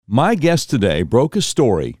My guest today broke a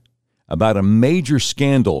story about a major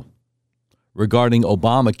scandal regarding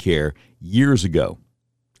Obamacare years ago.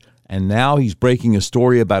 And now he's breaking a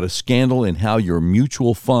story about a scandal in how your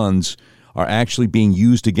mutual funds are actually being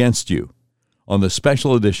used against you on the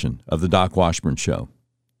special edition of the Doc Washburn Show.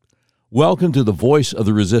 Welcome to the Voice of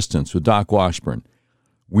the Resistance with Doc Washburn.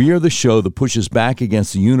 We are the show that pushes back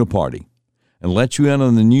against the uniparty and lets you in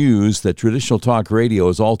on the news that traditional talk radio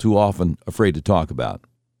is all too often afraid to talk about.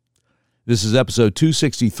 This is episode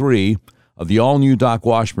 263 of the all-new Doc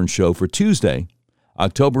Washburn Show for Tuesday,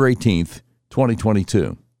 October 18th,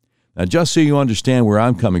 2022. Now, just so you understand where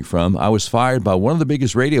I'm coming from, I was fired by one of the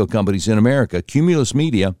biggest radio companies in America, Cumulus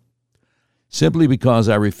Media, simply because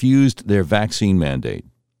I refused their vaccine mandate.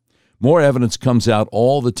 More evidence comes out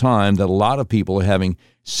all the time that a lot of people are having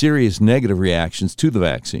serious negative reactions to the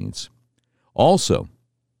vaccines. Also,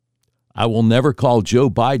 I will never call Joe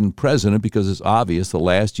Biden president because it's obvious the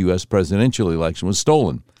last U.S. presidential election was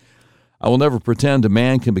stolen. I will never pretend a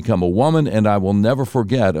man can become a woman, and I will never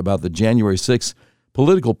forget about the January 6th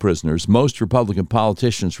political prisoners most Republican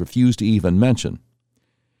politicians refuse to even mention.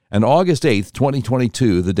 And August 8th,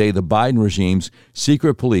 2022, the day the Biden regime's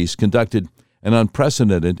secret police conducted an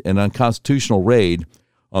unprecedented and unconstitutional raid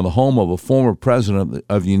on the home of a former president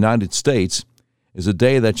of the United States, is a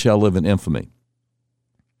day that shall live in infamy.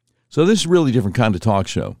 So this is a really different kind of talk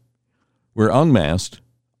show. We're unmasked,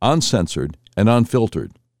 uncensored, and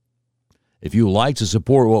unfiltered. If you would like to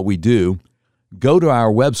support what we do, go to our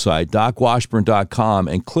website, docwashburn.com,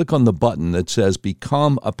 and click on the button that says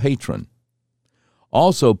Become a Patron.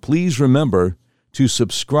 Also, please remember to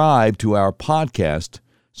subscribe to our podcast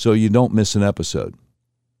so you don't miss an episode.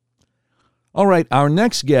 All right, our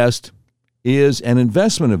next guest is an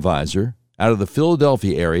investment advisor out of the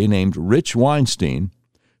Philadelphia area named Rich Weinstein,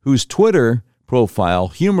 whose Twitter profile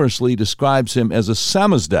humorously describes him as a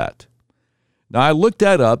samizdat. Now, I looked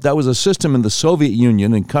that up. That was a system in the Soviet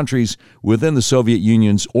Union and countries within the Soviet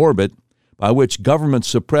Union's orbit by which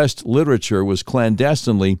government-suppressed literature was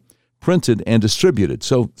clandestinely printed and distributed.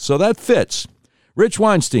 So that fits. Rich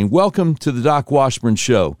Weinstein, welcome to the Doc Washburn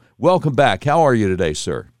Show. Welcome back. How are you today,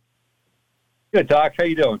 sir? Good, Doc. How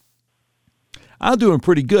you doing? I'm doing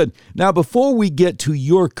pretty good. Now, before we get to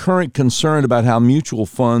your current concern about how mutual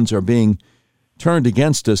funds are being turned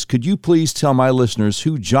against us, could you please tell my listeners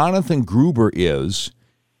who Jonathan Gruber is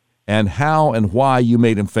and how and why you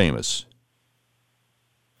made him famous?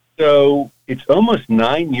 So it's almost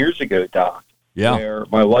 9 years ago, Doc, yeah, where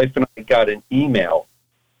my wife and I got an email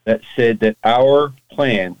that said that our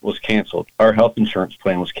plan was canceled. Our health insurance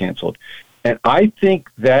plan was canceled. And I think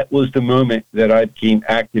that was the moment that I became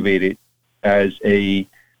activated as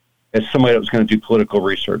somebody that was going to do political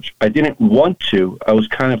research. I didn't want to. I was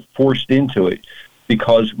kind of forced into it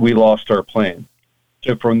because we lost our plan.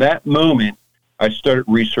 So from that moment, I started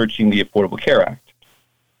researching the Affordable Care Act.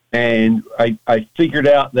 And I figured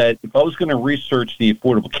out that if I was going to research the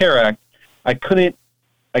Affordable Care Act, I couldn't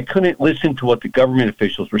listen to what the government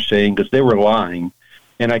officials were saying because they were lying.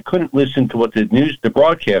 And I couldn't listen to what the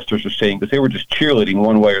broadcasters were saying because they were just cheerleading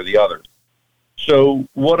one way or the other. So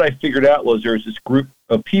what I figured out was there was this group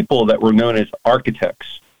of people that were known as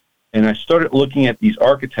architects. And I started looking at these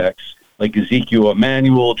architects like Ezekiel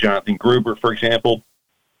Emanuel, Jonathan Gruber, for example.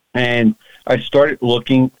 And I started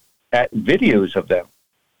looking at videos of them.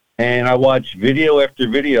 And I watched video after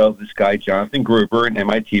video of this guy, Jonathan Gruber, an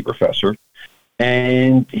MIT professor.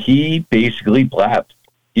 And he basically blabbed.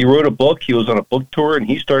 He wrote a book. He was on a book tour, and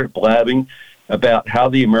he started blabbing about how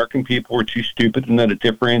the American people were too stupid to know the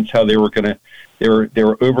difference, how they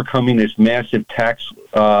were overcoming this massive tax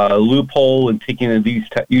loophole and taking these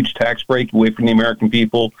huge tax break away from the American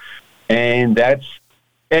people. And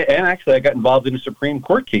actually I got involved in a Supreme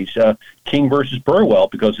Court case, King versus Burwell,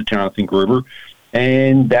 because of Jonathan Gruber.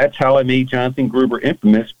 And that's how I made Jonathan Gruber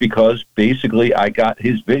infamous, because basically I got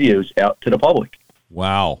his videos out to the public.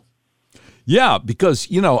 Wow. Yeah, because,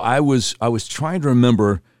 I was trying to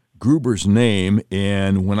remember Gruber's name,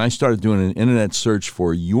 and when I started doing an internet search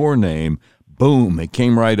for your name, boom, it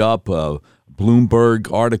came right up, a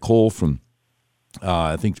Bloomberg article from,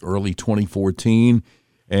 I think, early 2014,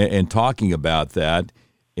 and talking about that.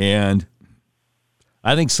 And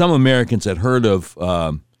I think some Americans had heard of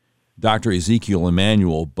Dr. Ezekiel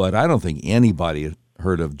Emanuel, but I don't think anybody had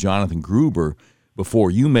heard of Jonathan Gruber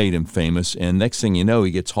before you made him famous. And next thing you know,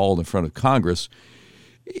 he gets hauled in front of Congress.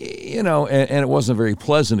 And it wasn't a very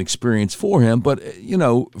pleasant experience for him. But,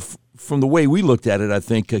 from the way we looked at it, I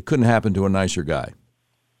think it couldn't happen to a nicer guy.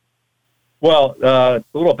 Well, a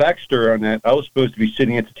little backstory on that. I was supposed to be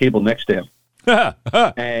sitting at the table next to him.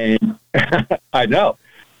 And I know.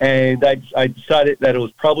 And I decided that it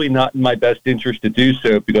was probably not in my best interest to do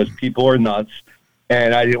so because people are nuts,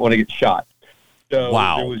 and I didn't want to get shot. So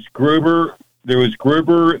Wow. There was Gruber, there was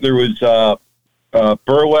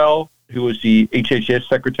Burwell, who was the HHS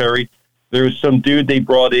secretary. There was some dude they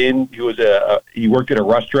brought in who was he worked at a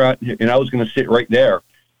restaurant, and I was going to sit right there,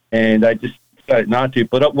 and I just decided not to.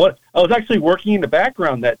 But I was actually working in the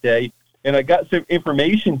background that day, and I got some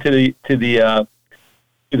information to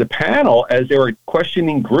the panel as they were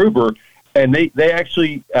questioning Gruber, and they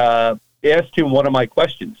actually asked him one of my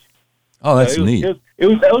questions. Oh, that's neat.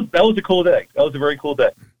 That was a cool day. That was a very cool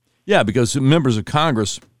day. Yeah, because members of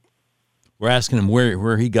Congress were asking him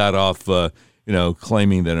where he got off,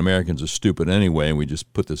 claiming that Americans are stupid anyway, and we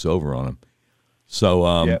just put this over on him.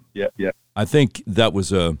 So yeah. I think that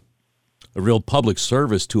was a real public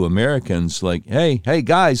service to Americans. Like, hey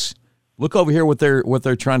guys, look over here what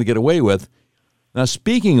they're trying to get away with. Now,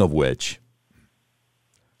 speaking of which,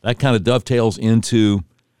 that kind of dovetails into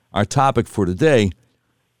our topic for today.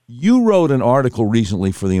 You wrote an article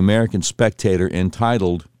recently for the American Spectator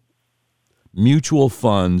entitled "Mutual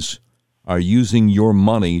Funds Are Using Your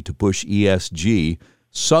Money to Push ESG,"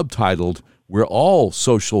 subtitled "We're All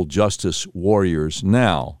Social Justice Warriors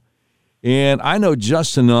Now." And I know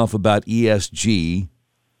just enough about ESG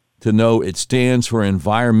to know it stands for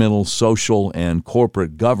environmental, social, and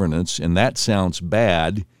corporate governance, and that sounds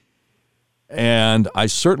bad. And I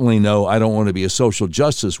certainly know I don't want to be a social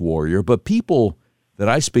justice warrior, but people that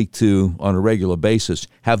I speak to on a regular basis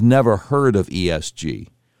have never heard of ESG.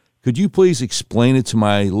 Could you please explain it to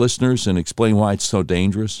my listeners and explain why it's so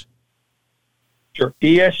dangerous? Sure.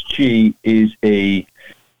 ESG is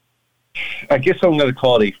I guess I'm going to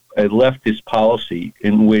call it a leftist policy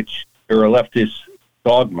or a leftist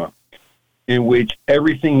dogma in which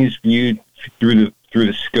everything is viewed through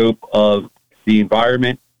the scope of the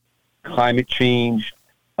environment, climate change,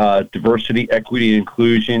 diversity, equity, and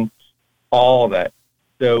inclusion, all of that.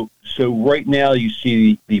 So right now you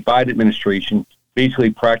see the Biden administration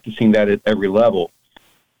basically practicing that at every level.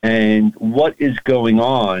 And what is going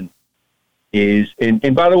on is,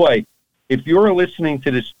 and by the way, if you're listening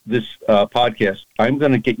to this podcast, I'm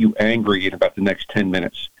going to get you angry in about the next 10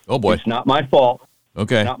 minutes. Oh boy. It's not my fault.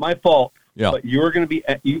 Okay. Not my fault. Yeah. But you're going to be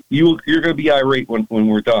you're going to be irate when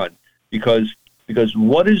we're done because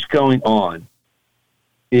what is going on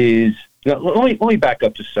is, let me back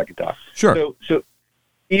up just a second, Doc. Sure. So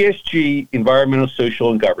ESG, environmental,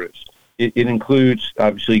 social, and governance. It includes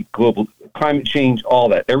obviously global climate change, all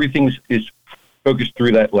that. Everything is focused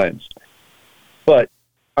through that lens. But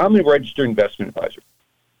I'm a registered investment advisor,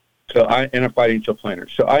 and a financial planner.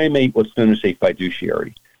 So I am what's known as a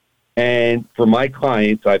fiduciary. And for my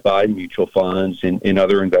clients, I buy mutual funds and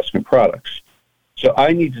other investment products. So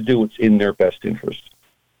I need to do what's in their best interest.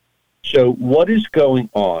 So what is going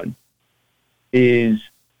on is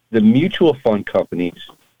the mutual fund companies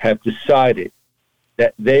have decided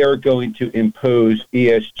that they are going to impose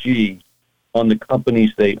ESG on the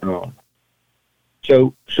companies they own.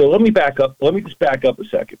 So let me back up. Let me just back up a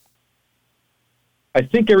second. I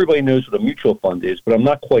think everybody knows what a mutual fund is, but I'm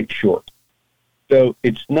not quite sure. So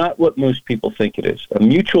it's not what most people think it is. A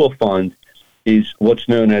mutual fund is what's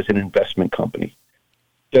known as an investment company.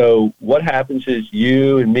 So what happens is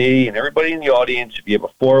you and me and everybody in the audience, if you have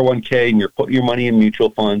a 401k and you're putting your money in mutual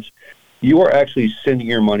funds, you are actually sending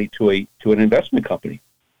your money to an investment company.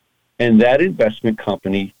 And that investment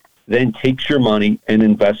company then takes your money and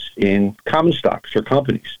invests in common stocks or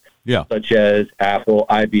companies, such as Apple,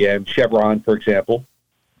 IBM, Chevron, for example.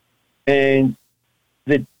 And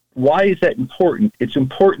why is that important? It's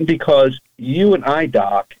important because you and I,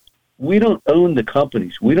 Doc, we don't own the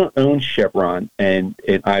companies. We don't own Chevron and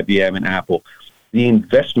IBM and Apple. The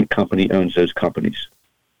investment company owns those companies.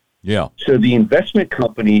 Yeah. So the investment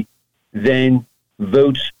company then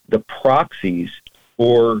votes the proxies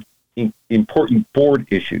for important board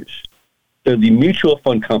issues. So the mutual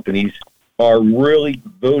fund companies are really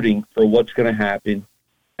voting for what's going to happen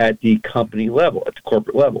at the company level, at the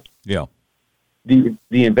corporate level. Yeah. The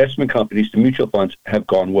investment companies, the mutual funds, have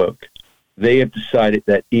gone woke. They have decided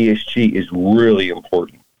that ESG is really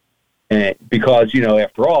important. And because,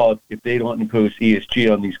 after all, if they don't impose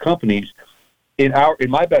ESG on these companies, in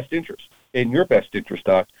my best interest, in your best interest,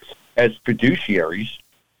 Doc, as fiduciaries,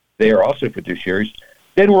 they are also fiduciaries,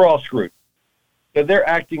 then we're all screwed. So they're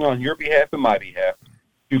acting on your behalf and my behalf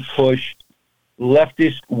to push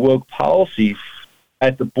leftist woke policies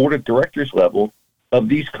at the board of directors level of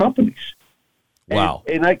these companies. Wow.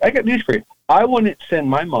 And I got news for you. I wouldn't send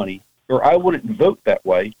my money, or I wouldn't vote that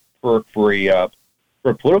way for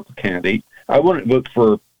a political candidate. I wouldn't vote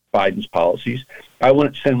for Biden's policies. I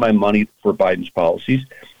wouldn't send my money for Biden's policies,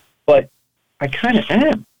 but I kind of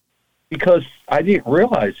am, because I didn't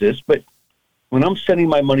realize this, but when I'm sending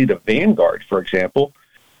my money to Vanguard, for example,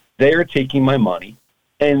 they are taking my money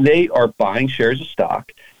and they are buying shares of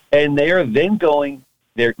stock, and they are then going,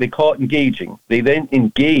 they call it engaging. They then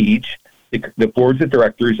engage the boards of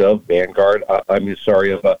directors of Vanguard,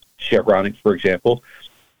 of Chevron, for example,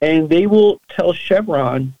 and they will tell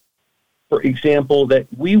Chevron, for example, that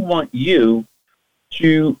we want you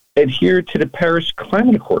to adhere to the Paris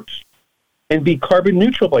Climate Accords and be carbon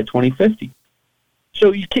neutral by 2050.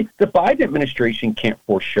 So the Biden administration can't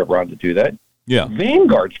force Chevron to do that. Yeah.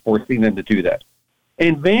 Vanguard's forcing them to do that.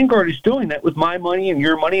 And Vanguard is doing that with my money and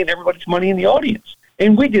your money and everybody's money in the audience.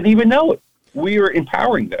 And we didn't even know it. We are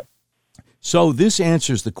empowering them. So this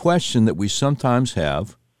answers the question that we sometimes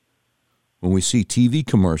have when we see TV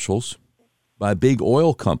commercials by big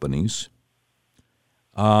oil companies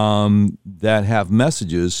that have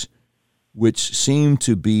messages which seem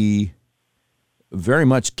to be very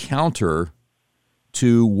much counter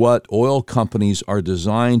to what oil companies are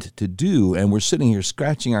designed to do. And we're sitting here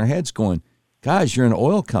scratching our heads going, guys, you're an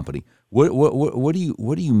oil company. What do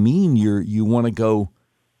you mean you want to go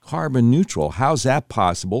carbon neutral? How's that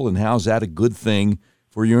possible, and how's that a good thing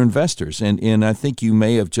for your investors? And I think you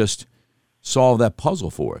may have just solved that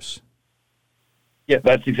puzzle for us. Yeah,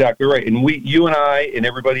 that's exactly right. And you and I and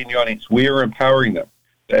everybody in the audience, we are empowering them.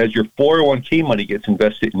 As your 401k money gets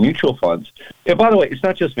invested in mutual funds. And by the way, it's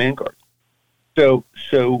not just Vanguard. So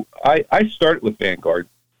I started with Vanguard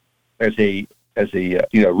as a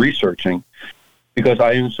researching, because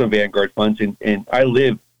I own some Vanguard funds, and I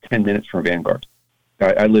live 10 minutes from Vanguard.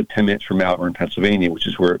 I live 10 minutes from Malvern, Pennsylvania, which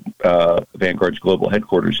is where Vanguard's global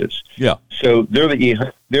headquarters is. Yeah. So they're the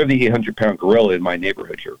 800-pound gorilla in my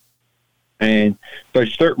neighborhood here. And so I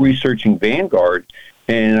start researching Vanguard,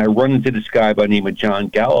 and I run into this guy by the name of John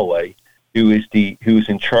Galloway, who is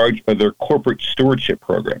in charge of their corporate stewardship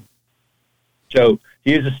program. So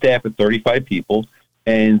he has a staff of 35 people,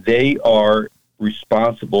 and they are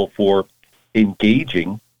responsible for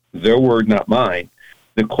engaging, their word, not mine,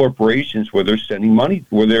 the corporations where they're sending money,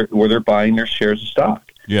 where they're buying their shares of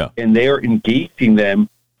stock. Yeah. And they are engaging them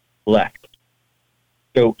left.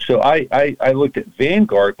 So I looked at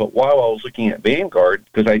Vanguard, but while I was looking at Vanguard,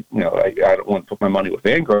 because I don't want to put my money with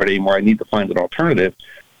Vanguard anymore, I need to find an alternative.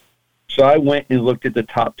 So I went and looked at the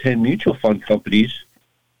top 10 mutual fund companies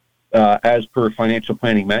as per Financial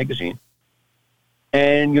Planning Magazine,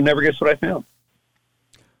 and you'll never guess what I found.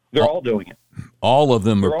 They're all doing it. All of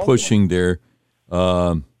them are pushing their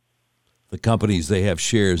the companies they have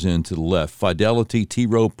shares in to the left. Fidelity, T.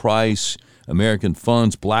 Rowe Price, American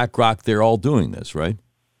Funds, BlackRock, they're all doing this, right?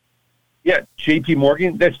 Yeah, J.P.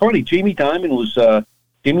 Morgan. That's funny. Jamie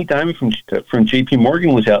Dimon from J.P.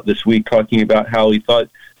 Morgan was out this week talking about how he thought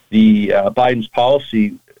the Biden's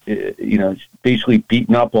policy, basically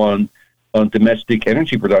beating up on domestic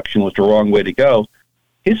energy production was the wrong way to go.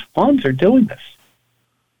 His funds are doing this.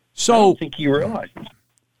 So I don't think he realizes.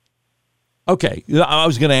 Okay, I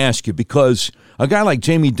was going to ask you, because a guy like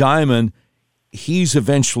Jamie Dimon, he's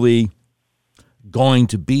eventually going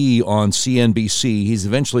to be on CNBC. He's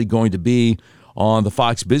eventually going to be on the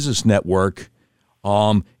Fox Business Network.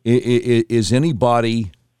 Is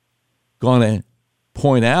anybody going to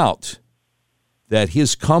point out that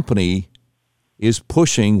his company is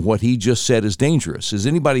pushing what he just said is dangerous? Is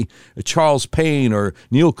anybody, Charles Payne or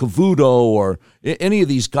Neil Cavuto or any of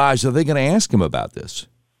these guys, are they going to ask him about this?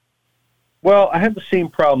 Well, I have the same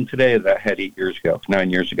problem today that I had 9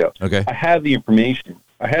 years ago. Okay. I have the information.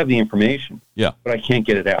 Yeah. But I can't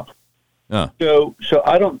get it out. So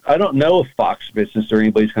I don't know if Fox Business or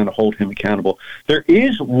anybody's going to hold him accountable. There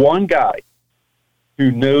is one guy who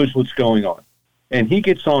knows what's going on, and he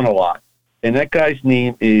gets on a lot. And that guy's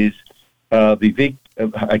name is Vivek.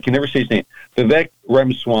 I can never say his name. Vivek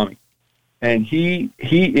Ramaswamy, and he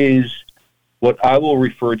is what I will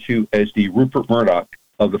refer to as the Rupert Murdoch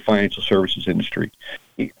of the financial services industry.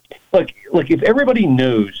 Look, if everybody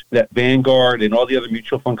knows that Vanguard and all the other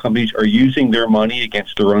mutual fund companies are using their money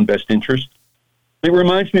against their own best interest, it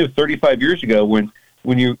reminds me of 35 years ago when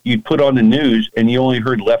you put on the news and you only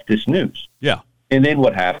heard leftist news. Yeah. And then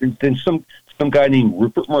what happens? Then some guy named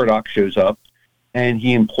Rupert Murdoch shows up, and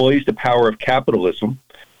he employs the power of capitalism,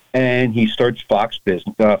 and he starts Fox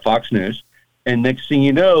News. And next thing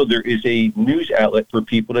you know, there is a news outlet for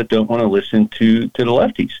people that don't want to listen to the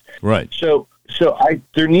lefties. Right. So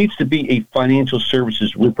there needs to be a financial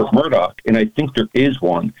services Rupert Murdoch, and I think there is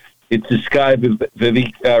one. It's this guy,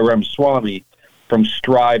 Vivek Ramaswamy from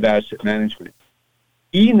Strive Asset Management.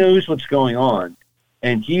 He knows what's going on,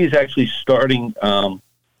 and he is actually starting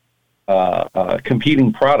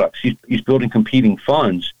competing products. He's building competing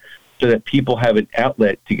funds so that people have an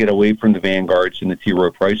outlet to get away from the Vanguards and the T.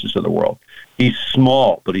 Rowe Prices of the world. He's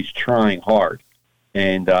small, but he's trying hard,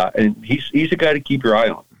 and he's a guy to keep your eye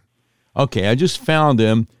on. Okay, I just found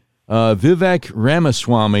him. Vivek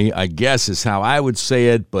Ramaswamy, I guess is how I would say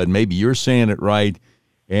it, but maybe you're saying it right.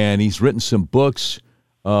 And he's written some books,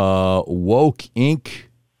 Woke Inc.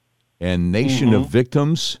 and Nation of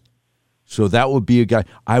Victims. So that would be a guy.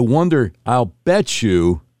 I wonder, I'll bet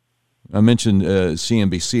you, I mentioned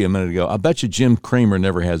CNBC a minute ago, I bet you Jim Cramer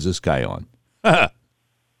never has this guy on. I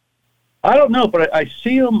don't know, but I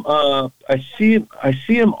see him. I see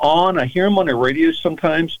him on. I hear him on the radio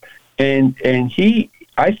sometimes, and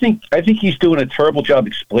I think he's doing a terrible job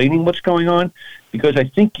explaining what's going on, because I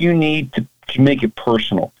think you need to make it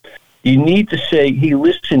personal. You need to say, "Hey,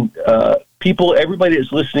 listen, people, everybody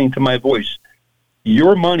that's listening to my voice,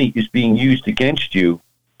 your money is being used against you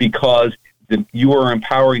because you are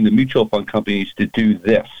empowering the mutual fund companies to do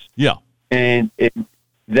this." Yeah, and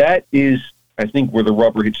that is, I think, where the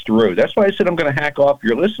rubber hits the road. That's why I said I'm going to hack off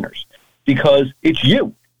your listeners, because it's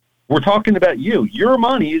you. We're talking about you. Your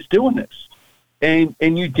money is doing this, and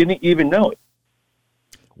you didn't even know it.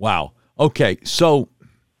 Wow. Okay, so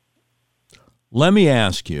let me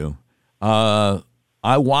ask you.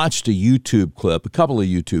 I watched a couple of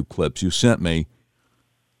YouTube clips you sent me,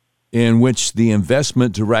 in which the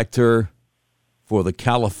investment director for the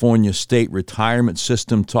California State Retirement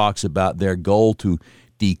System talks about their goal to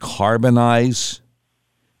decarbonize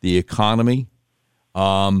the economy.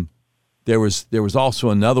 There was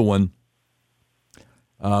also another one,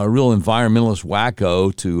 a real environmentalist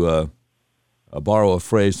wacko, to borrow a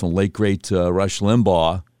phrase from late great Rush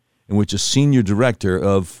Limbaugh, in which a senior director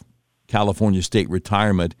of California State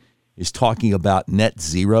Retirement is talking about net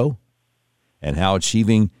zero and how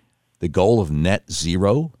achieving the goal of net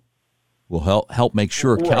zero will help make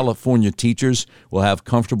sure California teachers will have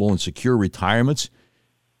comfortable and secure retirements,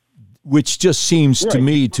 which just seems to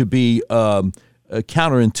me to be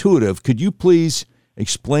counterintuitive. Could you please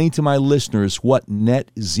explain to my listeners what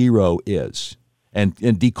net zero is and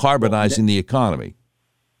decarbonizing the economy?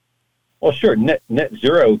 Well, sure. Net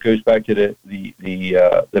zero goes back to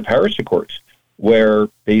the Paris Accords, where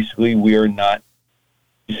basically we are not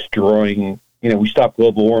destroying. We stop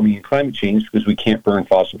global warming and climate change because we can't burn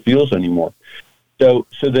fossil fuels anymore. So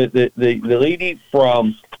the lady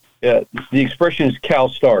from the expression is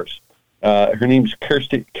CalSTARS. Her name's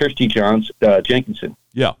Kirsty Jenkinson.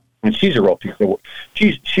 Yeah, and she's a real piece of work.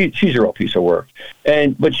 She's a real piece of work.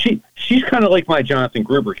 But she's kind of like my Jonathan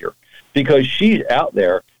Gruber here, because she's out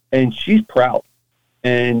there and she's proud,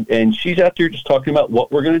 and she's out there just talking about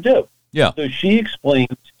what we're going to do. Yeah. So she explains.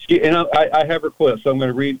 I have her quote, so I'm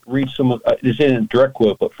going to read some of this in a direct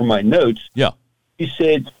quote, but from my notes. Yeah. She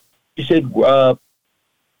said.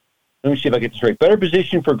 Let me see if I get this right. Better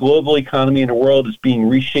position for global economy in the world is being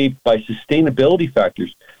reshaped by sustainability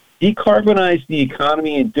factors. Decarbonize the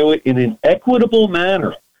economy and do it in an equitable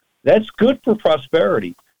manner. That's good for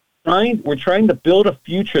prosperity. We're trying to build a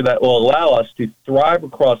future that will allow us to thrive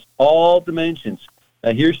across all dimensions.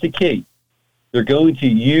 Now, here's the key. They're going to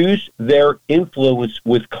use their influence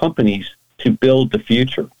with companies to build the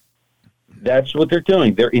future. That's what they're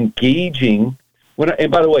doing. They're engaging.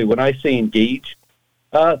 And by the way, when I say engage,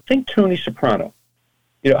 think Tony Soprano.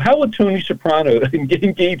 How would Tony Soprano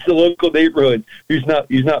engage the local neighborhood who's not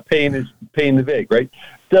paying the vig, right?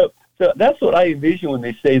 So that's what I envision when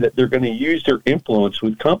they say that they're going to use their influence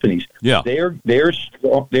with companies. Yeah, they're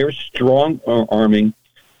strong arming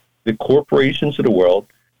the corporations of the world,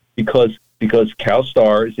 because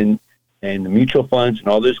CalSTARS and the mutual funds and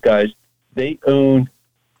all those guys, they own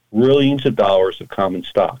trillions of dollars of common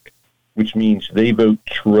stock, which means they vote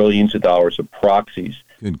trillions of dollars of proxies.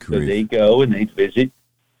 Good grief. So they go and they visit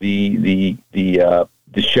the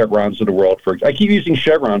Chevrons of the world. I keep using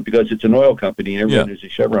Chevron because it's an oil company and everyone knows who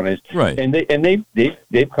Chevron is. Right. And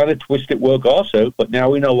they've kind of twisted woke also, but now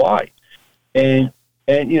we know why. And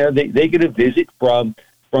they get a visit from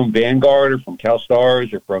Vanguard or from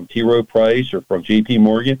CalSTARS or from T. Rowe Price or from J.P.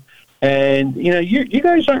 Morgan. And, you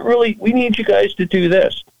guys aren't really, we need you guys to do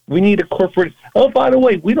this. We need a corporate, oh, by the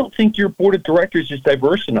way, we don't think your board of directors is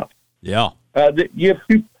diverse enough. Yeah. You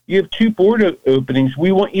have two board openings.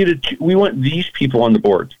 We want these people on the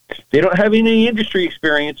board. They don't have any industry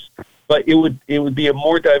experience, but it would be a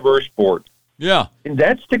more diverse board. Yeah. And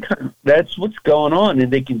that's what's going on.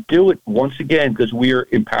 And they can do it once again because we are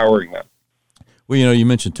empowering them. Well, you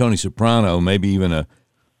mentioned Tony Soprano, maybe even a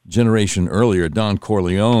generation earlier, Don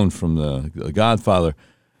Corleone from The Godfather.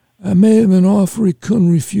 I made him an offer he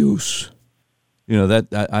couldn't refuse.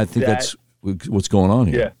 I think that's what's going on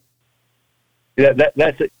here. Yeah.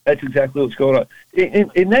 That's exactly what's going on.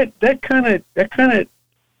 And that kind of,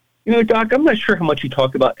 Doc, I'm not sure how much you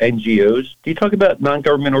talk about NGOs. Do you talk about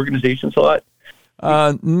non-government organizations a lot?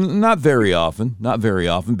 Not very often,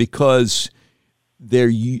 because they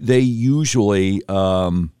usually,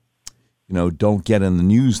 don't get in the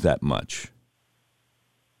news that much.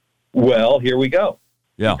 Well, here we go.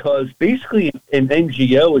 Yeah. Because basically an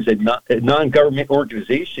NGO is a non-government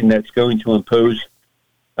organization that's going to impose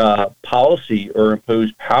policy or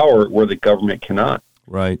impose power where the government cannot.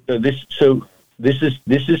 Right. So this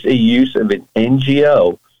is a use of an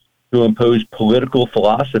NGO to impose political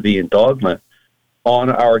philosophy and dogma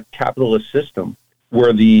on our capitalist system,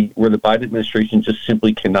 where the Biden administration just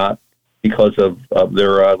simply cannot because of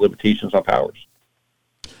their limitations on powers.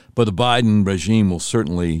 But the Biden regime will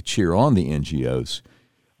certainly cheer on the NGOs.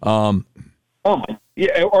 And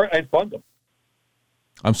fund them.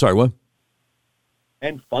 I'm sorry, what?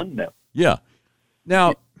 And fund them. Yeah.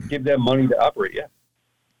 Now, give them money to operate. Yeah.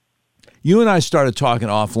 You and I started talking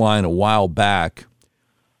offline a while back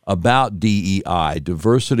about DEI,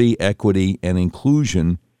 diversity, equity, and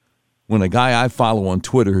inclusion, when a guy I follow on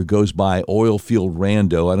Twitter who goes by Oilfield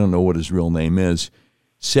Rando, I don't know what his real name is,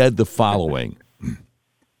 said the following.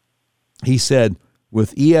 He said,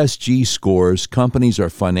 with ESG scores, companies are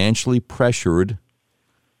financially pressured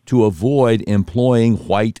to avoid employing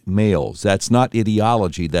white males. That's not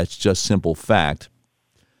ideology, that's just simple fact.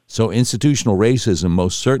 So institutional racism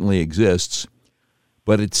most certainly exists,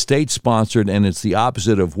 but it's state-sponsored and it's the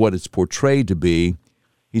opposite of what it's portrayed to be.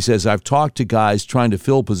 He says, I've talked to guys trying to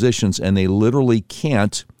fill positions and they literally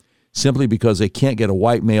can't simply because they can't get a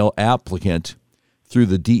white male applicant through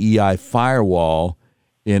the DEI firewall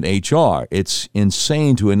in HR. It's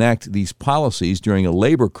insane to enact these policies during a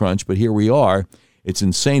labor crunch, but here we are. It's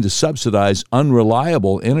insane to subsidize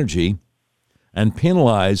unreliable energy and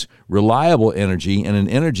penalize reliable energy in an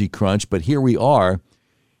energy crunch, but here we are.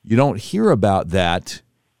 You don't hear about that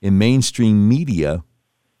in mainstream media.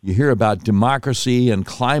 You hear about democracy and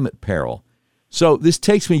climate peril. So this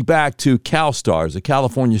takes me back to CalSTARS, the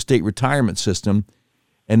California State Retirement System,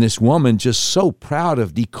 and this woman just so proud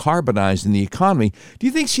of decarbonizing the economy. Do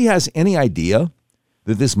you think she has any idea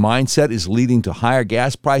that this mindset is leading to higher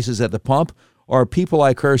gas prices at the pump, or are people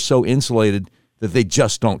like her so insulated that they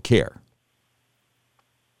just don't care?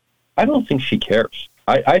 I don't think she cares.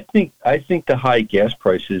 I think the high gas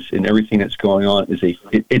prices and everything that's going on is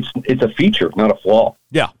it's a feature, not a flaw.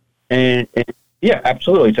 Yeah, and yeah,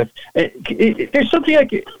 absolutely. There's something like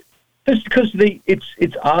just because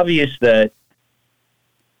it's obvious that.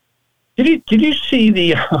 Did you see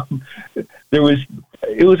the?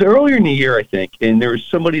 It was earlier in the year, I think, and there was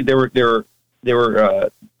somebody. They're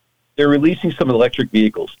releasing some electric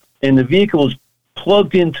vehicles, and the vehicle was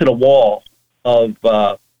plugged into the wall of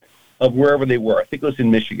wherever they were. I think it was in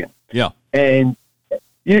Michigan. Yeah. And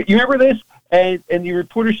you remember this? And the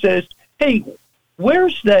reporter says, "Hey,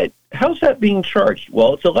 where's that? How's that being charged?"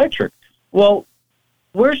 Well, it's electric. Well,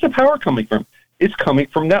 where's the power coming from? It's coming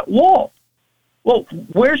from that wall. Well,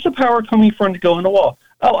 where's the power coming from to go in the wall?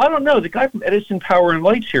 Oh, I don't know. The guy from Edison Power and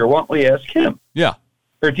Lights here. Why don't we ask him? Yeah.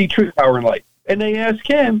 Or Detroit Power and Light. And they ask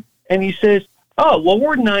him, and he says, "Oh, well,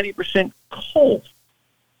 we're 90% coal."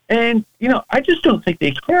 And I just don't think they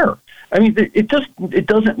care. I mean, it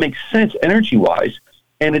doesn't make sense energy-wise,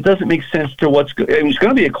 and it doesn't make sense to what's. It's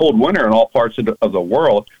going to be a cold winter in all parts of the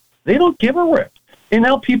world. They don't give a rip. And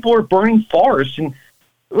now people are burning forests, and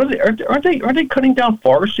aren't they cutting down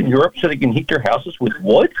forests in Europe so they can heat their houses with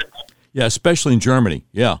wood? Yeah, especially in Germany.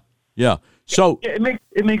 Yeah. So it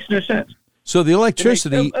makes no sense. So the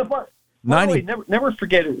electricity. Never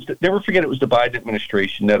forget it was the Biden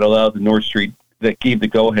administration that allowed that gave the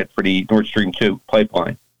go ahead for the Nord Stream 2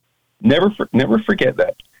 pipeline. Never forget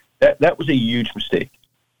that. That was a huge mistake.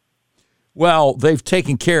 Well, they've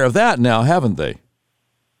taken care of that now, haven't they?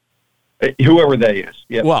 Whoever that is.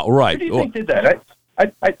 Yeah. Well, right. Who do you think did that?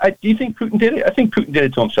 Do you think Putin did it? I think Putin did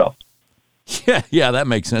it to himself. Yeah, that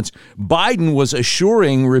makes sense. Biden was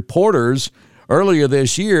assuring reporters earlier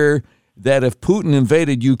this year that if Putin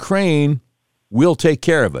invaded Ukraine, we'll take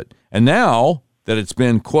care of it. And now that it's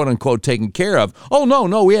been quote unquote taken care of, oh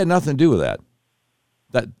no, we had nothing to do with that.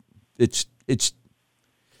 That it's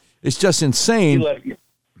just insane.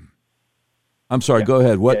 I'm sorry. Go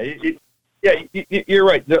ahead. What? You're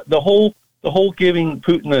right. The whole giving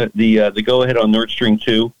Putin the go ahead on Nord Stream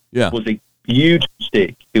 2 was a huge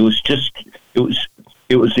mistake. It was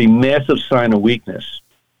a massive sign of weakness,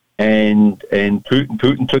 and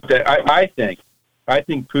Putin took that. I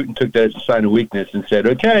think Putin took that as a sign of weakness and said,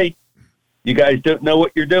 "Okay, you guys don't know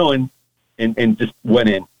what you're doing," and just went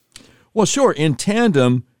in. Well, sure. In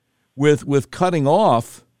tandem with cutting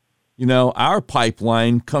off, our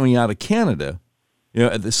pipeline coming out of Canada,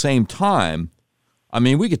 at the same time. I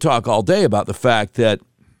mean, we could talk all day about the fact that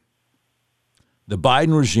the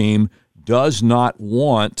Biden regime does not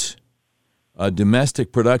want a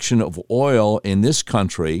domestic production of oil in this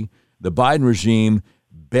country. The Biden regime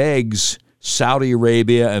begs Saudi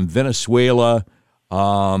Arabia and Venezuela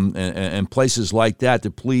and places like that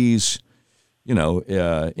to please,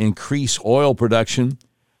 increase oil production.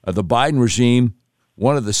 The Biden regime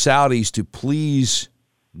wanted the Saudis to please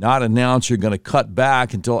not announce you're going to cut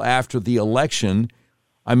back until after the election.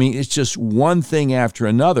 I mean, it's just one thing after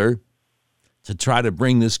another to try to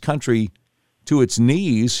bring this country to its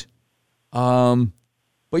knees. But,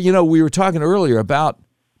 we were talking earlier about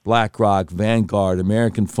BlackRock, Vanguard,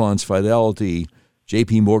 American Funds, Fidelity,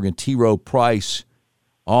 J.P. Morgan, T. Rowe Price,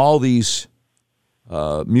 all these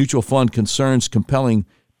mutual fund concerns compelling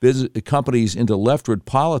business companies into leftward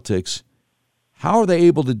politics. How are they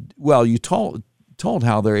able to? Well, you told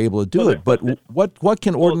how they're able to do it, but what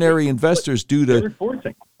can ordinary investors do to? They're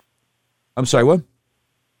enforcing. I'm sorry, what?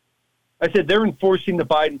 I said they're enforcing the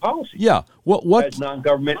Biden policy. Yeah. What as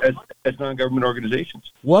non-government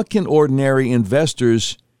organizations? What can ordinary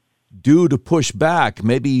investors do to push back?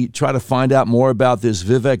 Maybe try to find out more about this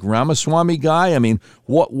Vivek Ramaswamy guy. I mean,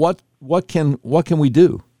 what can we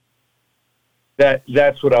do?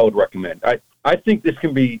 That's what I would recommend. I think this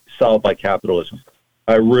can be solved by capitalism.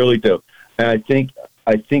 I really do, and I think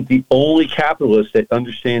the only capitalist that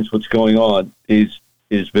understands what's going on is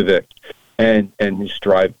Vivek and his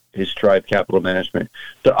Strive Capital Management.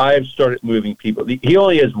 So I've started moving people. He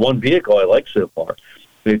only has one vehicle I like so far.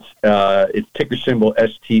 It's ticker symbol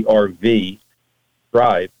STRV,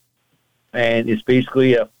 Strive, and it's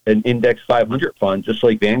basically an index 500 fund, just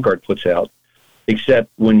like Vanguard puts out,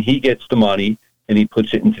 except when he gets the money and he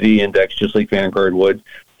puts it into the index, just like Vanguard would,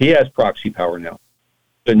 he has proxy power now.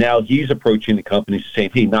 So now he's approaching the companies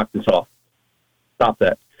saying, "Hey, knock this off, stop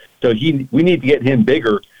that." So we need to get him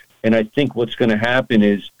bigger. And I think what's going to happen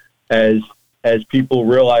is, as people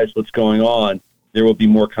realize what's going on, there will be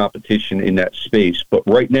more competition in that space. But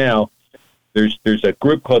right now, there's a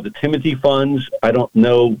group called the Timothy Funds. I don't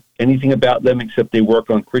know anything about them except they work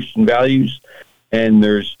on Christian values. And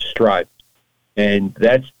there's Strive, and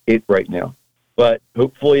that's it right now. But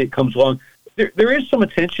hopefully it comes along. There is some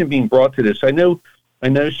attention being brought to this. I know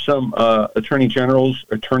some attorneys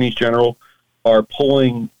general are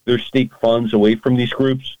pulling their state funds away from these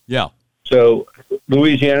groups. Yeah. So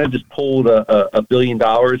Louisiana just pulled $1 billion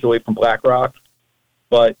away from BlackRock,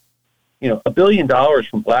 but $1 billion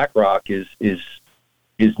from BlackRock is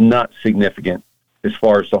not significant as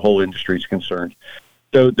far as the whole industry is concerned.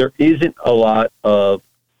 So there isn't a lot of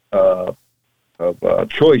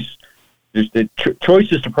choice.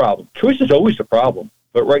 Choice is the problem. Choice is always the problem,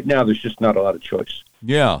 but right now there's just not a lot of choice.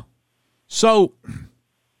 Yeah. So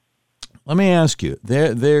let me ask you, we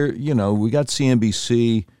got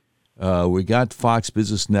CNBC, we got Fox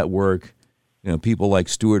Business Network, people like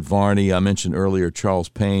Stuart Varney, I mentioned earlier, Charles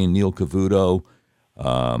Payne, Neil Cavuto.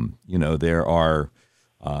 There are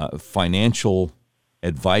financial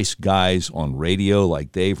advice guys on radio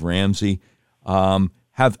like Dave Ramsey.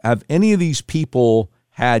 Have any of these people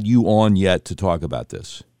had you on yet to talk about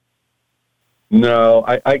this? No,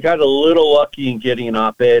 I got a little lucky in getting an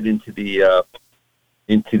op-ed into the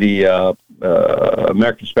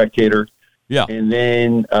American Spectator. Yeah. And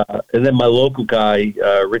then my local guy,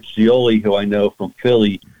 Rich Zioli, who I know from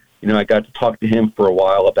Philly, I got to talk to him for a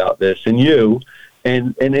while about this, and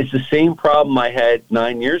it's the same problem I had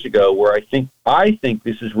 9 years ago, where I think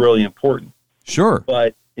this is really important. Sure.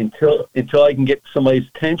 But until I can get somebody's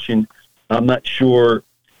attention, I'm not sure.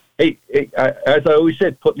 Hey, as I always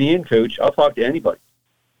said, put me in, Coach. I'll talk to anybody,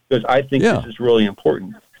 because I think this is really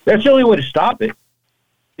important. That's the only way to stop it.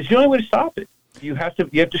 It's the only way to stop it. You have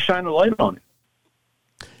to shine a light on it.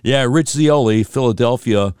 Yeah, Rich Zioli,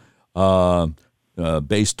 Philadelphia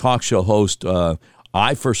based talk show host.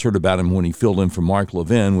 I first heard about him when he filled in for Mark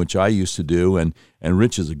Levin, which I used to do, and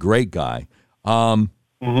Rich is a great guy.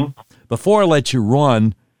 Before I let you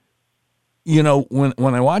run,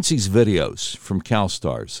 when I watch these videos from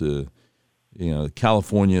CalSTARS, the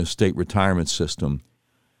California State Retirement System,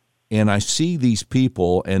 and I see these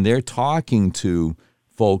people, and they're talking to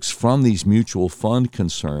folks from these mutual fund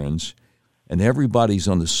concerns, and everybody's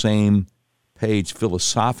on the same page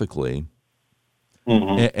philosophically,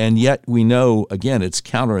 and yet we know, again, it's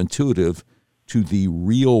counterintuitive to the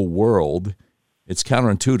real world. It's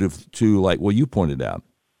counterintuitive to, like, well, you pointed out,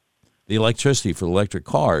 the electricity for electric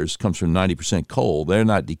cars comes from 90% coal. They're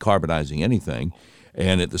not decarbonizing anything.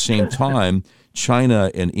 And at the same time,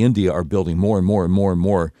 China and India are building more and more and more and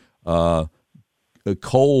more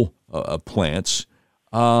coal plants.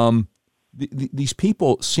 These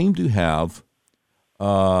people seem to have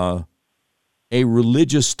a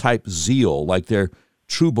religious type zeal, like they're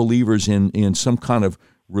true believers in some kind of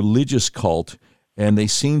religious cult, and they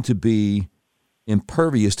seem to be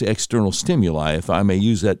impervious to external stimuli, if I may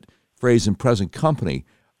use that phrase in present company.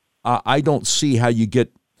 I don't see how you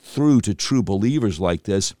get through to true believers like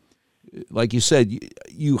this. Like you said,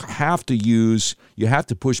 you have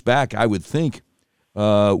to push back, I would think,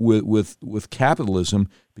 with capitalism,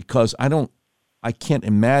 because I can't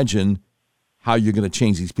imagine how you're going to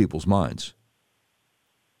change these people's minds.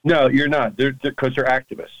 No, you're not. Because they're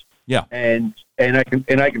activists. Yeah, and I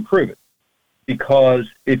can prove it, because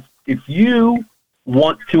if you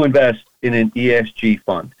want to invest in an ESG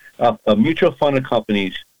fund, a mutual fund of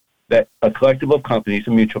companies, a collective of companies,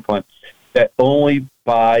 a mutual fund that only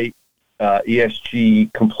buy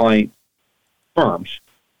ESG compliant firms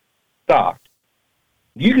stock,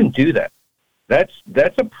 you can do that. That's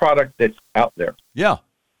a product that's out there. Yeah.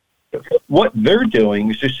 What they're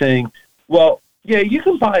doing is just saying, well, yeah, you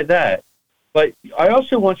can buy that, but I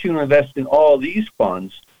also want you to invest in all these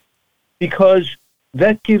funds, because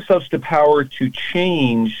that gives us the power to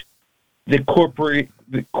change the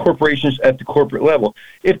corporations at the corporate level.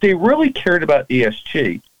 If they really cared about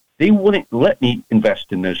ESG, they wouldn't let me invest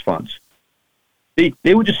in those funds.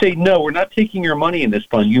 They would just say, no, we're not taking your money in this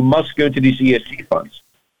fund. You must go to these ESG funds.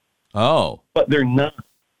 Oh. But they're not.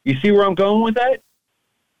 You see where I'm going with that?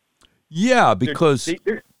 Yeah, because...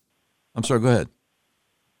 I'm sorry, go ahead.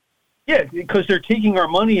 Yeah, because they're taking our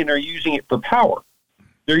money and they're using it for power.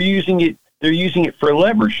 They're using it for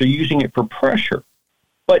leverage. They're using it for pressure.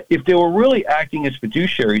 But if they were really acting as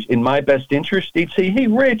fiduciaries in my best interest, they'd say, hey,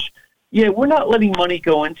 Rich, yeah, we're not letting money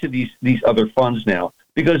go into these other funds now,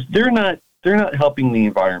 because they're not helping the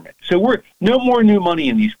environment. So we're no more new money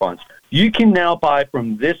in these funds. You can now buy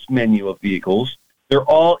from this menu of vehicles. They're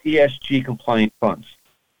all ESG compliant funds.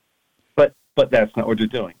 But that's not what they're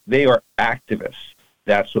doing. They are activists.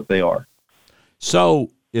 That's what they are.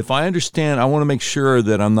 So if I understand, I want to make sure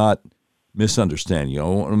that I'm not misunderstanding you. I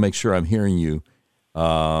want to make sure I'm hearing you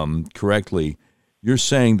correctly. You're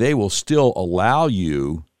saying they will still allow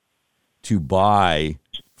you to buy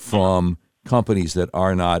from companies that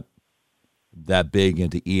are not that big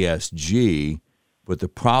into ESG, but the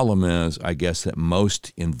problem is, I guess, that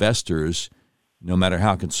most investors, no matter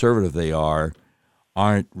how conservative they are,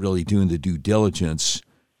 aren't really doing the due diligence,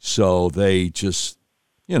 so they just,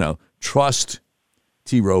 trust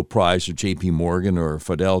T. Rowe Price or J.P. Morgan or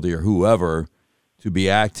Fidelity or whoever to be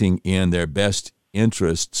acting in their best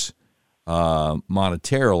interests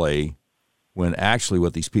monetarily, when actually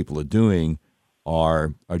what these people are doing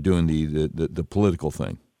are doing the political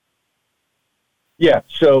thing. Yeah,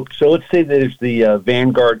 so let's say there's the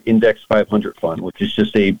Vanguard Index 500 fund, which is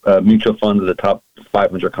just a mutual fund of the top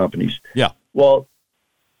 500 companies. Yeah. Well,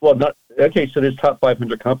 not okay. So those top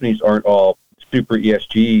 500 companies aren't all super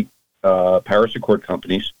ESG Paris Accord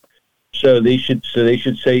companies. So they should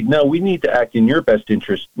say, no, we need to act in your best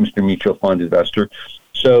interest, Mr. Mutual Fund investor.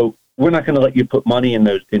 So we're not going to let you put money in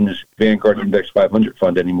this Vanguard Index 500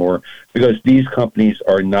 fund anymore, because these companies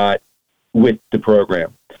are not with the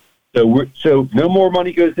program. So no more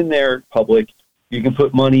money goes in there, public. You can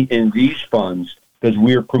put money in these funds because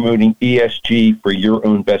we're promoting ESG for your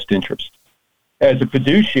own best interest. As a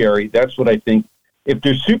fiduciary, that's what I think. If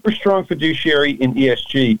they're super strong fiduciary in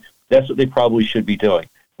ESG, that's what they probably should be doing.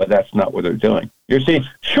 But that's not what they're doing. You're saying,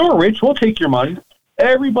 sure, Rich, we'll take your money.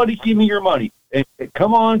 Everybody give me your money. And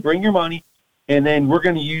come on, bring your money. And then we're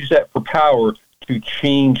going to use that for power to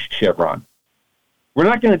change Chevron. We're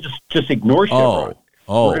not going to just ignore Chevron.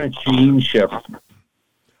 We're going to change Chevron.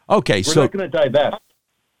 Okay, We're not going to divest.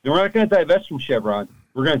 We're not going to divest from Chevron.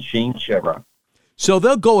 We're going to change Chevron. So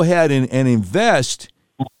they'll go ahead and invest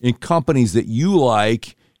in companies that you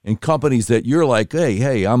like, and companies that you're like,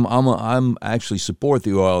 hey, I'm actually support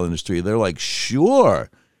the oil industry. They're like, sure,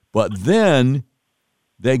 but then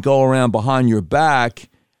they go around behind your back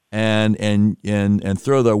and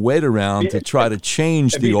throw their weight around to try to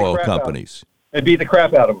change the oil companies. And beat the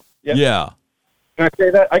crap out of them. Yep. Yeah. Can I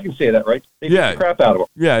say that? I can say that, right? They beat the crap out of them.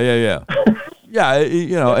 Yeah. Yeah,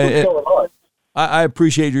 I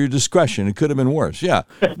appreciate your discretion. It could have been worse. Yeah.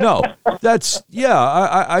 No,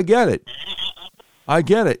 I get it. I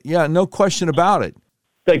get it. Yeah, no question about it.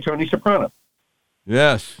 Like Tony Soprano.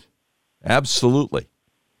 Yes, absolutely.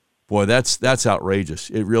 Boy, that's outrageous.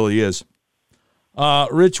 It really is.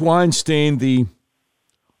 Rich Weinstein, the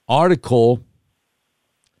article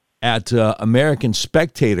at American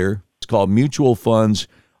Spectator, it's called Mutual Funds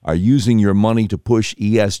Are Using Your Money to Push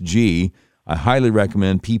ESG. I highly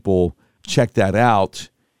recommend people check that out.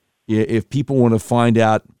 If people want to find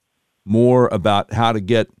out more about how to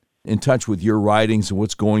get in touch with your writings and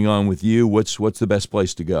what's going on with you, what's the best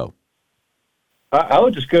place to go? I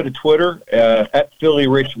would just go to Twitter at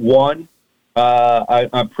PhillyRich1.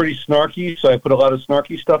 I'm pretty snarky, so I put a lot of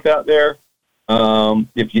snarky stuff out there.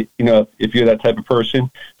 If you're that type of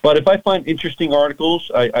person, but if I find interesting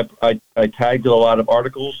articles, I tagged a lot of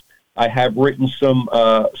articles. I have written some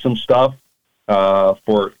stuff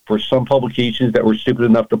for some publications that were stupid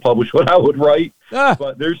enough to publish what I would write.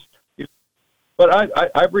 But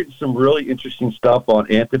I've written some really interesting stuff on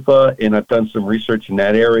Antifa, and I've done some research in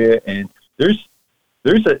that area. And there's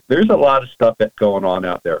a lot of stuff that's going on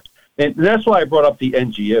out there, and that's why I brought up the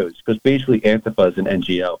NGOs, because basically Antifa is an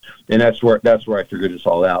NGO, and that's where I figured this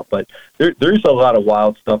all out. But there's a lot of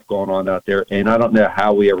wild stuff going on out there, and I don't know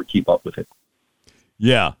how we ever keep up with it.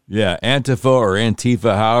 Yeah, Antifa or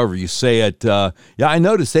Antifa, however you say it. I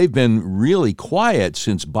noticed they've been really quiet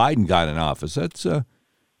since Biden got in office. That's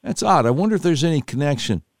odd. I wonder if there's any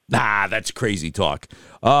connection. Nah, that's crazy talk.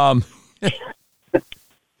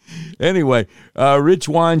 Anyway, Rich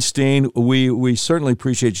Weinstein, we certainly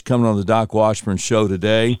appreciate you coming on the Doc Washburn Show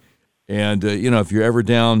today. And, if you're ever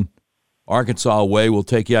down Arkansas way, we'll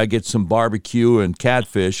take you out, get some barbecue and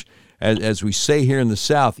catfish. As we say here in the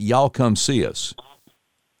South, y'all come see us.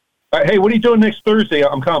 All right, hey, what are you doing next Thursday?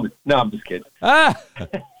 I'm coming. No, I'm just kidding.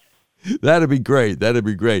 That'd be great.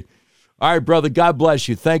 All right, brother, God bless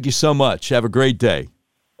you. Thank you so much. Have a great day.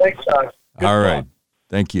 Thanks, Doc. All right.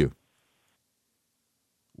 Thank you.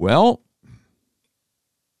 Well,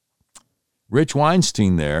 Rich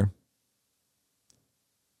Weinstein there,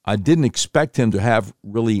 I didn't expect him to have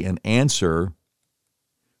really an answer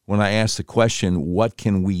when I asked the question, what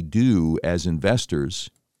can we do as investors?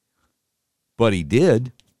 But he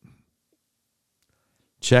did.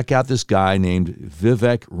 Check out this guy named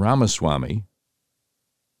Vivek Ramaswamy.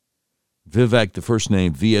 Vivek, the first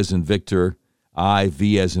name, V as in Victor, I,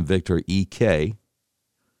 V as in Victor, E-K.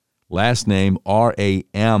 Last name,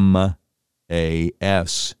 R-A-M-A-S-W-A-M-Y.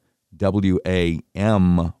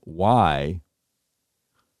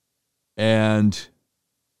 And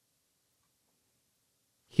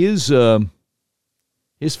his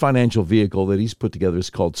financial vehicle that he's put together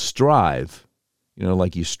is called Strive.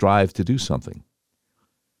 Like you strive to do something.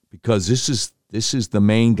 Because this is the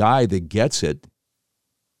main guy that gets it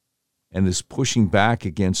and is pushing back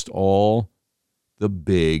against all the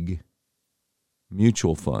big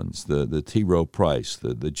mutual funds, the T. Rowe Price,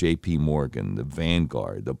 the J.P. Morgan, the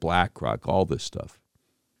Vanguard, the BlackRock, all this stuff.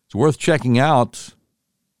 It's worth checking out.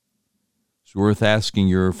 It's worth asking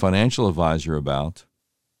your financial advisor about,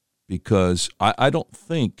 because I don't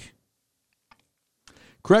think,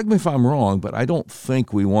 correct me if I'm wrong, but I don't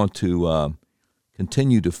think we want to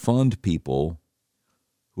continue to fund people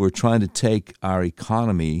who are trying to take our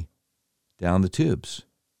economy down the tubes.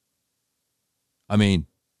 I mean,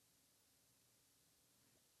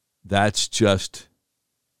 that's just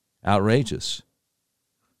outrageous.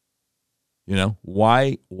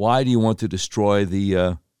 Why do you want to destroy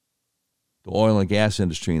the oil and gas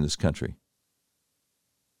industry in this country?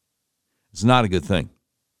 It's not a good thing.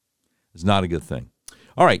 It's not a good thing.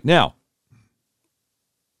 All right, now,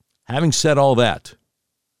 having said all that,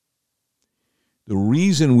 the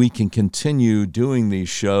reason we can continue doing these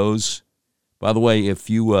shows, by the way, if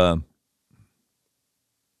you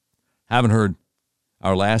haven't heard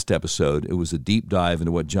our last episode, it was a deep dive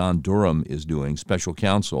into what John Durham is doing, special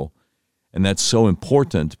counsel, and that's so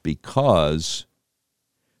important because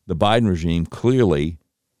the Biden regime clearly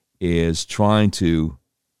is trying to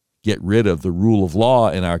get rid of the rule of law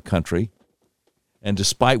in our country. And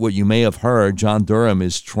despite what you may have heard, John Durham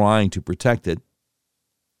is trying to protect it.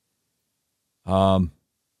 The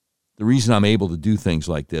reason I'm able to do things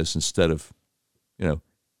like this instead of,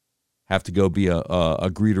 have to go be a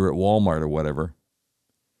greeter at Walmart or whatever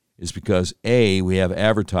is because, A, we have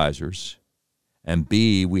advertisers, and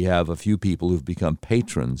B, we have a few people who've become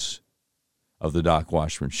patrons of the Doc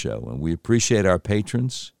Washburn Show. And we appreciate our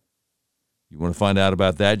patrons. You want to find out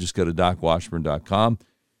about that, just go to docwashburn.com.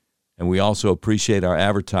 And we also appreciate our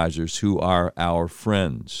advertisers who are our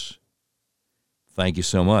friends. Thank you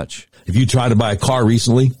so much. If you tried to buy a car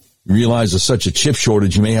recently, you realize there's such a chip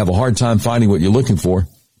shortage, you may have a hard time finding what you're looking for.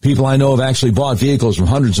 People I know have actually bought vehicles from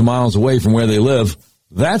hundreds of miles away from where they live.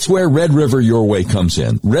 That's where Red River Your Way comes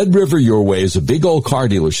in. Red River Your Way is a big old car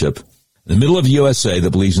dealership in the middle of the USA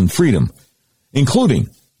that believes in freedom, including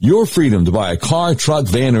your freedom to buy a car, truck,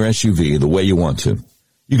 van, or SUV the way you want to.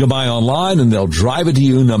 You can buy online and they'll drive it to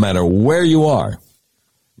you no matter where you are.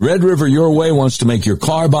 Red River Your Way wants to make your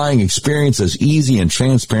car buying experience as easy and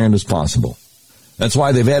transparent as possible. That's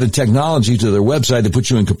why they've added technology to their website to put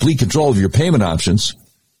you in complete control of your payment options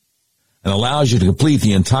and allows you to complete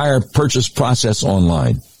the entire purchase process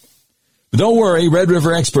online. But don't worry, Red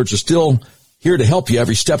River experts are still here to help you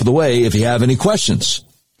every step of the way if you have any questions.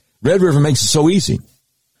 Red River makes it so easy.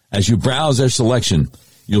 As you browse their selection,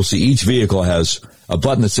 you'll see each vehicle has a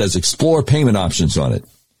button that says Explore Payment Options on it.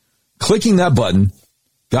 Clicking that button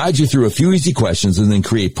guides you through a few easy questions and then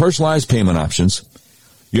create personalized payment options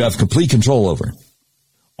you have complete control over.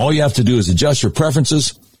 All you have to do is adjust your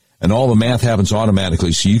preferences, and all the math happens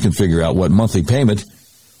automatically so you can figure out what monthly payment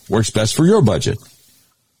works best for your budget.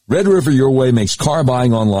 Red River Your Way makes car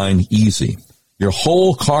buying online easy. Your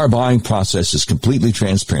whole car buying process is completely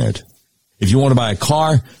transparent. If you want to buy a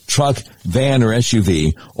car, truck, van, or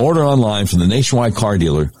SUV, order online from the nationwide car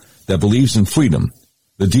dealer that believes in freedom,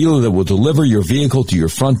 the dealer that will deliver your vehicle to your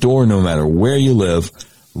front door no matter where you live,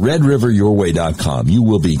 redriveryourway.com. You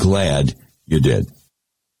will be glad you did.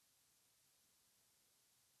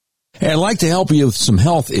 Hey, I'd like to help you with some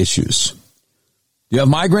health issues. Do you have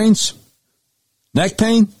migraines? Neck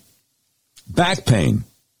pain? Back pain?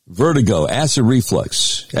 Vertigo? Acid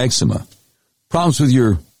reflux? Eczema? Problems with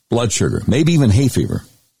your blood sugar? Maybe even hay fever?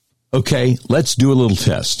 Okay, let's do a little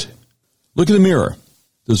test. Look in the mirror.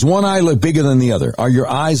 Does one eye look bigger than the other? Are your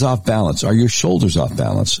eyes off balance? Are your shoulders off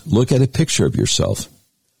balance? Look at a picture of yourself.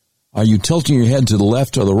 Are you tilting your head to the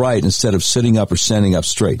left or the right instead of sitting up or standing up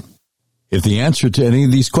straight? If the answer to any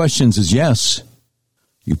of these questions is yes,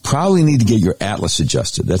 you probably need to get your atlas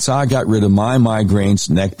adjusted. That's how I got rid of my migraines,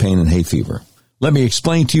 neck pain, and hay fever. Let me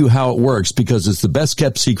explain to you how it works because it's the best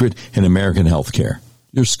kept secret in American healthcare.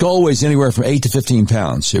 Your skull weighs anywhere from 8 to 15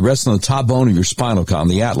 pounds. It rests on the top bone of your spinal column,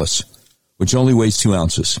 the atlas, which only weighs 2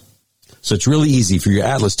 ounces. So it's really easy for your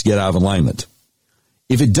atlas to get out of alignment.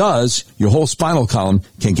 If it does, your whole spinal column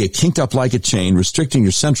can get kinked up like a chain, restricting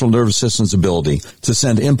your central nervous system's ability to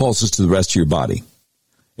send impulses to the rest of your body.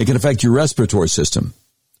 It can affect your respiratory system,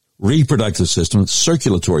 reproductive system,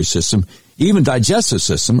 circulatory system, even digestive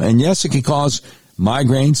system, and yes, it can cause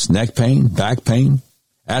migraines, neck pain, back pain,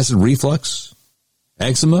 acid reflux,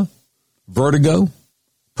 eczema, vertigo,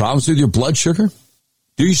 problems with your blood sugar.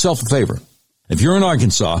 Do yourself a favor. If you're in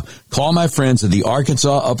Arkansas, call my friends at the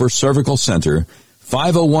Arkansas Upper Cervical Center,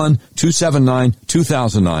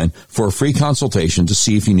 501-279-2009 for a free consultation to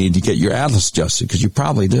see if you need to get your atlas adjusted, because you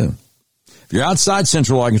probably do. If you're outside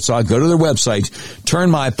Central Arkansas, go to their website,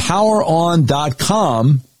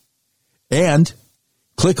 turnmypoweron.com, and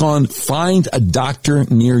click on Find a Doctor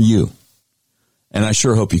Near You. And I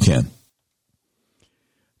sure hope you can.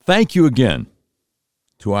 Thank you again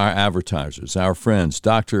to our advertisers, our friends,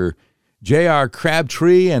 Dr. J.R.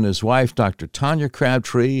 Crabtree and his wife, Dr. Tanya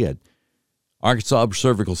Crabtree at Arkansas Upper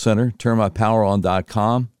Cervical Center,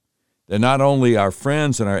 turnmypoweron.com. They're not only our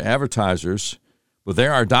friends and our advertisers, but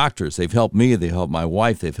they're our doctors. They've helped me. They've helped my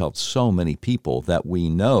wife. They've helped so many people that we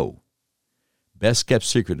know. Best kept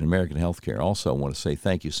secret in American healthcare. Also, I want to say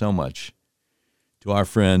thank you so much to our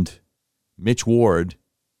friend Mitch Ward.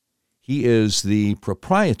 He is the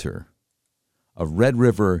proprietor of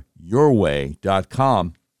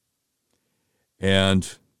redriveryourway.com.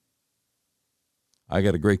 And I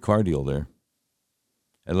got a great car deal there.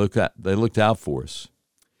 They looked out for us.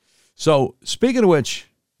 So, speaking of which,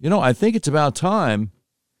 I think it's about time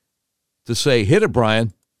to say, hit it,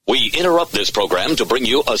 Brian. We interrupt this program to bring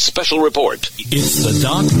you a special report. It's the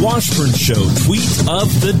Doc Washburn Show Tweet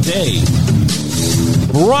of the Day.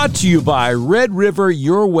 Brought to you by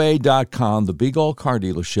redriveryourway.com, the big old car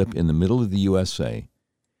dealership in the middle of the USA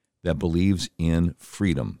that believes in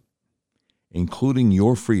freedom, including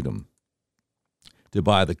your freedom to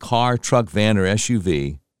buy the car, truck, van, or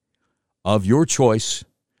SUV of your choice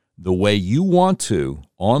the way you want to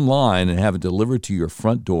online and have it delivered to your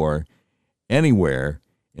front door anywhere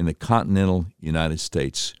in the continental United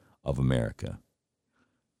States of America.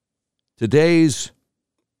 Today's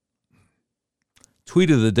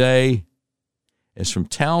tweet of the day is from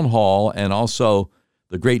Town Hall and also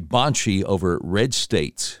the great Banshee over at Red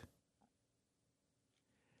State.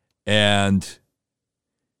 And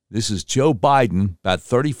this is Joe Biden, about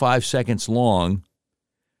 35 seconds long,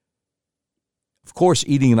 of course,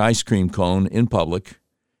 eating an ice cream cone in public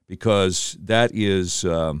because that is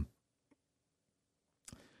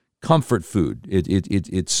comfort food.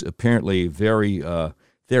 It's apparently very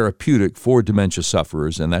therapeutic for dementia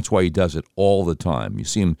sufferers, and that's why he does it all the time. You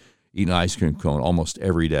see him eat an ice cream cone almost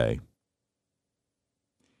every day.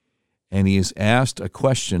 And he is asked a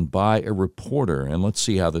question by a reporter, and let's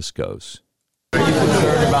see how this goes. Are you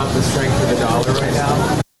concerned about the strength of the dollar right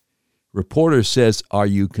now? Reporter says, are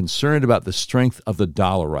you concerned about the strength of the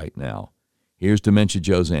dollar right now? Here's Dementia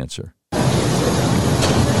Joe's answer. I'm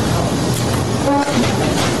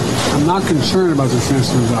not concerned about the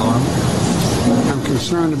strength of the dollar. I'm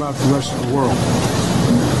concerned about the rest of the world.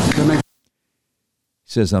 He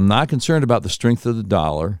says, I'm not concerned about the strength of the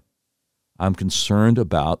dollar. I'm concerned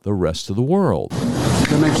about the rest of the world. Does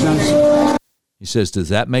that make sense? He says, does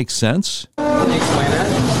that make sense? Can you explain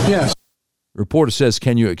that? Yes. Reporter says,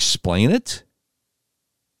 can you explain it?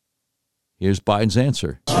 Here's Biden's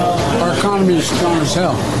answer. Our economy is strong as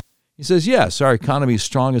hell. He says, yes, our economy is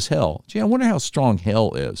strong as hell. Gee, I wonder how strong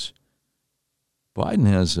hell is. Biden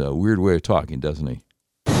has a weird way of talking, doesn't he?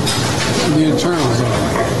 The internals of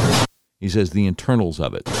it. He says the internals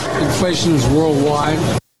of it. Inflation is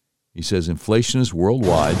worldwide. He says inflation is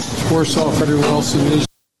worldwide. It's worse off everywhere else than it is.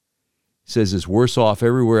 He says it's worse off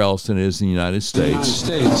everywhere else than it is in the United States.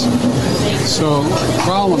 So the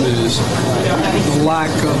problem is the lack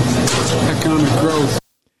of economic growth.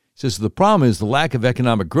 He says the problem is the lack of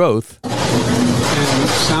economic growth and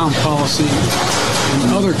sound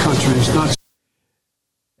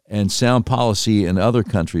policy in other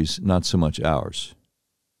countries, not so much ours.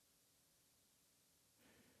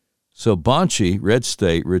 So Bonci, Red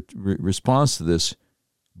State, responds to this,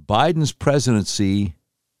 Biden's presidency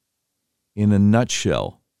in a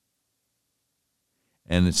nutshell,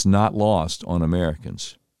 and it's not lost on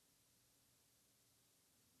Americans.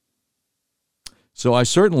 So I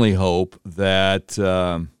certainly hope that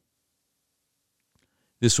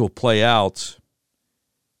this will play out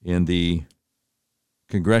in the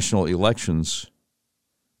congressional elections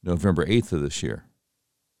November 8th of this year.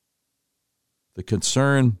 The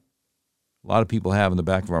concern a lot of people have in the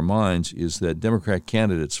back of our minds is that Democrat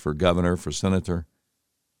candidates for governor, for senator,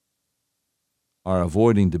 are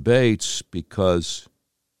avoiding debates because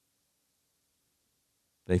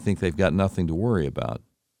they think they've got nothing to worry about.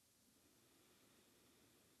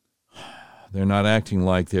 They're not acting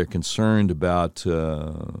like they're concerned about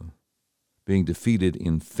being defeated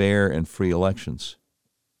in fair and free elections.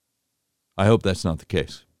 I hope that's not the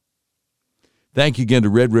case. Thank you again to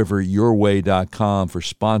RedRiverYourWay.com for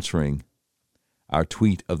sponsoring our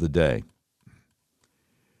tweet of the day.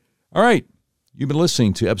 All right. You've been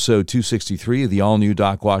listening to episode 263 of the all-new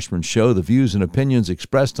Doc Washburn Show. The views and opinions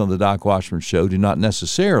expressed on the Doc Washburn Show do not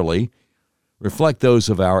necessarily reflect those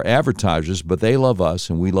of our advertisers, but they love us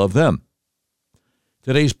and we love them.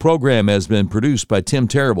 Today's program has been produced by Tim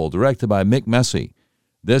Terrible, directed by Mick Messy.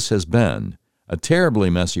 This has been a terribly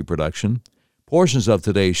messy production. Portions of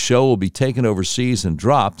today's show will be taken overseas and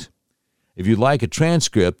dropped. If you'd like a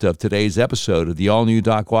transcript of today's episode of the all-new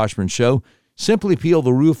Doc Washburn Show, simply peel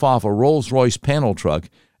the roof off a Rolls-Royce panel truck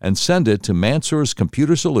and send it to Mansour's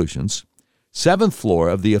Computer Solutions, 7th floor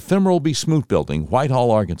of the Ephemeral B. Smoot Building, Whitehall,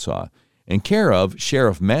 Arkansas, in care of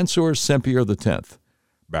Sheriff Mansour Sempier X.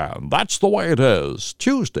 And that's the way it is.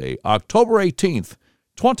 Tuesday, October 18th,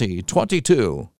 2022.